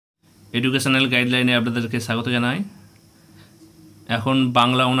Educational গাইডলাইনে আপনাদেরকে স্বাগত জানাই। এখন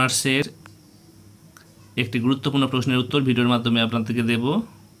বাংলা অনার্সের একটি গুরুত্বপূর্ণ প্রশ্নের উত্তর ভিডিওর মাধ্যমে আপনাদেরকে দেব।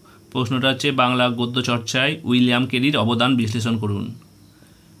 প্রশ্নটা হচ্ছে, বাংলা গদ্য চর্চায় উইলিয়াম কেরির অবদান বিশ্লেষণ করুন।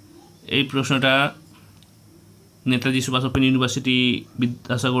 এই প্রশ্নটা Netaji Subhash open university,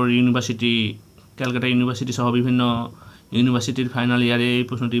 Vidyasagar university, Calcutta university সহ বিভিন্ন ইউনিভার্সিটির ফাইনাল ইয়ারে এই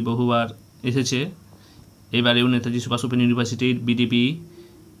প্রশ্নটি বহুবার এসেছে। এবারেও নেতাজি সুভাষ ওপেন ইউনিভার্সিটির বিডিপি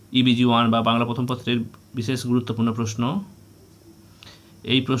EBG-1 বা বাংলা প্রথম পত্রের বিশেষ গুরুত্বপূর্ণ প্রশ্ন।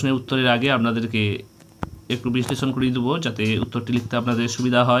 এই প্রশ্নের উত্তরের আগে আপনাদেরকে একটু বিশ্লেষণ করিয়ে দেবো, যাতে উত্তরটি লিখতে আপনাদের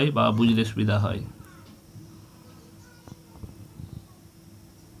সুবিধা হয় বা বুঝতে সুবিধা হয়।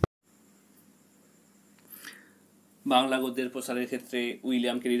 বাংলা গদ্যের প্রসারের ক্ষেত্রে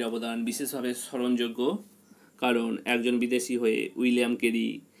উইলিয়াম কেরির অবদান বিশেষভাবে স্মরণযোগ্য, কারণ একজন বিদেশি হয়ে উইলিয়াম কেরি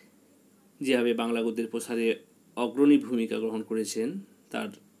যেভাবে বাংলা গদ্যের প্রসারে অগ্রণী ভূমিকা গ্রহণ করেছেন, তার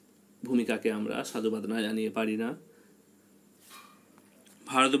ভূমিকাকে আমরা সাধুবাদ না জানিয়ে পারি না।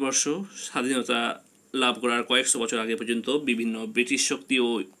 ভারতবর্ষ স্বাধীনতা লাভ করার কয়েকশো বছর আগে পর্যন্ত বিভিন্ন ব্রিটিশ শক্তি ও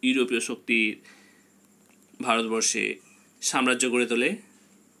ইউরোপীয় শক্তির ভারতবর্ষে সাম্রাজ্য গড়ে তোলে।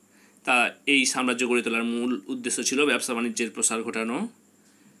 তা এই সাম্রাজ্য গড়ে তোলার মূল উদ্দেশ্য ছিল ব্যবসা বাণিজ্যের প্রসার ঘটানো।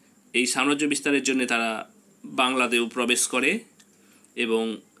 এই সাম্রাজ্য বিস্তারের জন্য তারা বাংলাতেও প্রবেশ করে এবং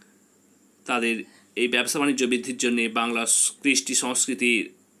তাদের এই ব্যবসা বাণিজ্য বৃদ্ধির জন্যে বাংলা কৃষ্টি সংস্কৃতি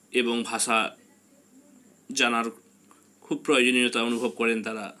এবং ভাষা জানার খুব প্রয়োজনীয়তা অনুভব করেন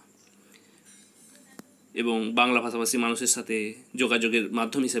তারা, এবং বাংলা ভাষাভাষী মানুষের সাথে যোগাযোগের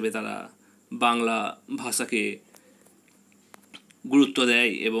মাধ্যম হিসেবে তারা বাংলা ভাষাকে গুরুত্ব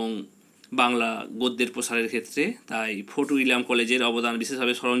দেয় এবং বাংলা গদ্যের প্রসারের ক্ষেত্রে তাই ফোর্ট উইলিয়াম কলেজের অবদান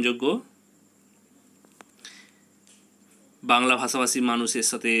বিশেষভাবে স্মরণযোগ্য। বাংলা ভাষাভাষী মানুষের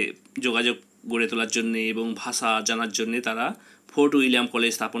সাথে যোগাযোগ গড়ে তোলার জন্যে এবং ভাষা জানার জন্যে তারা ফোর্ট উইলিয়াম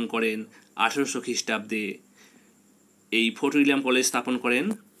কলেজ স্থাপন করেন 1800 খ্রিস্টাব্দে। এই ফোর্ট উইলিয়াম কলেজ স্থাপন করেন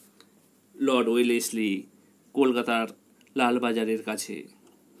লর্ড ওয়েলেসলি কলকাতার লালবাজারের কাছে।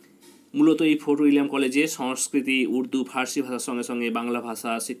 মূলত এই ফোর্ট উইলিয়াম কলেজে সংস্কৃতি, উর্দু, ফার্সি ভাষার সঙ্গে সঙ্গে বাংলা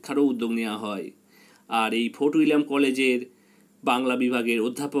ভাষা শিক্ষারও উদ্যোগ নেওয়া হয়। আর এই ফোর্ট উইলিয়াম কলেজের বাংলা বিভাগের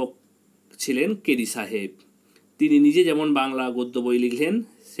অধ্যাপক ছিলেন কেরি সাহেব। তিনি নিজে যেমন বাংলা গদ্য বই লিখলেন,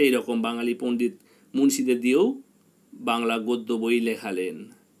 সেই রকম বাঙালি পণ্ডিত মুন্সিদের দিয়েও বাংলা গদ্য বই লেখালেন।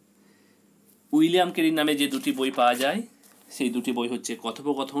 উইলিয়াম কেরির নামে যে দুটি বই পাওয়া যায়, সেই দুটি বই হচ্ছে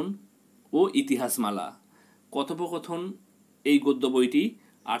কথোপকথন ও ইতিহাসমালা। কথোপকথন এই গদ্য বইটি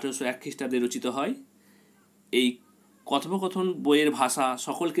 1801 খ্রিস্টাব্দে রচিত হয়। এই কথোপকথন বইয়ের ভাষা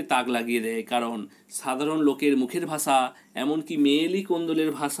সকলকে তাক লাগিয়ে দেয়, কারণ সাধারণ লোকের মুখের ভাষা, এমনকি মেয়েলি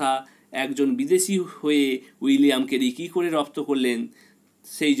কোন্দলের ভাষা একজন বিদেশি হয়ে উইলিয়াম কেরি কী করে রপ্ত করলেন,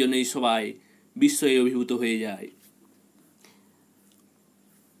 সেই জন্যই সবাই বিস্ময়ে অভিভূত হয়ে যায়।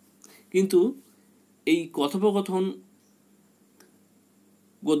 কিন্তু এই কথোপকথন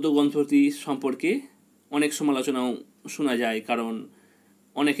গদ্যগ্রন্থটি সম্পর্কে অনেক সমালোচনাও শোনা যায়, কারণ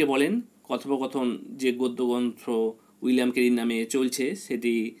অনেকে বলেন কথোপকথন যে গদ্যগ্রন্থ উইলিয়াম কেরির নামে চলছে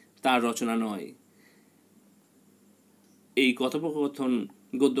সেটি তার রচনা নয়। এই কথোপকথন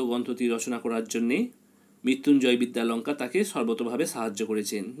গদ্যগ্রন্থটি রচনা করার জন্যে মৃত্যুঞ্জয় বিদ্যালঙ্কা তাকে সর্বতোভাবে সাহায্য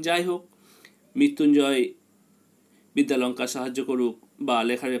করেছেন। যাই হোক, মৃত্যুঞ্জয় বিদ্যালঙ্কা সাহায্য করুক বা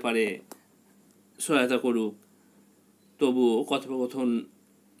লেখার ব্যাপারে সহায়তা করুক, তবুও কথোপকথন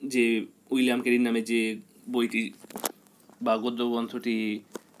যে উইলিয়াম কেরির নামে যে বইটি বা গদ্যগ্রন্থটি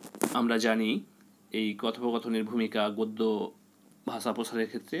আমরা জানি, এই কথোপকথনের ভূমিকা গদ্য ভাষা প্রসারের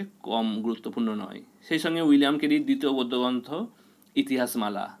ক্ষেত্রে কম গুরুত্বপূর্ণ নয়। সেই সঙ্গে উইলিয়াম কেরির দ্বিতীয় গদ্যগ্রন্থ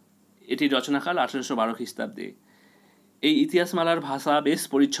ইতিহাসমালা, এটির রচনাকাল 1812 খ্রিস্টাব্দে। এই ইতিহাসমালার ভাষা বেশ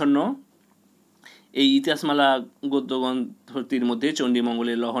পরিচ্ছন্ন। এই ইতিহাসমালা গদ্যগ্রন্থটির মধ্যে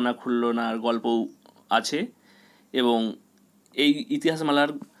চণ্ডীমঙ্গলের লহনা খুল্লনার গল্পও আছে, এবং এই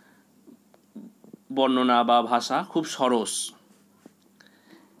ইতিহাসমালার বর্ণনা বা ভাষা খুব সরস।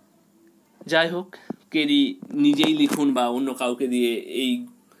 যাই হোক, কেরি নিজেই লিখুন বা অন্য কাউকে দিয়ে এই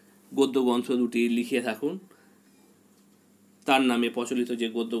গদ্যগ্রন্থ দুটি লিখিয়ে থাকুন, তার নামে প্রচলিত যে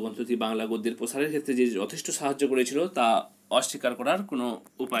গদ্যগ্রন্থটি বাংলা গদ্যের প্রসারের ক্ষেত্রে যে যথেষ্ট সাহায্য করেছিল তা অস্বীকার করার কোনো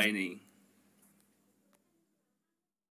উপায় নেই।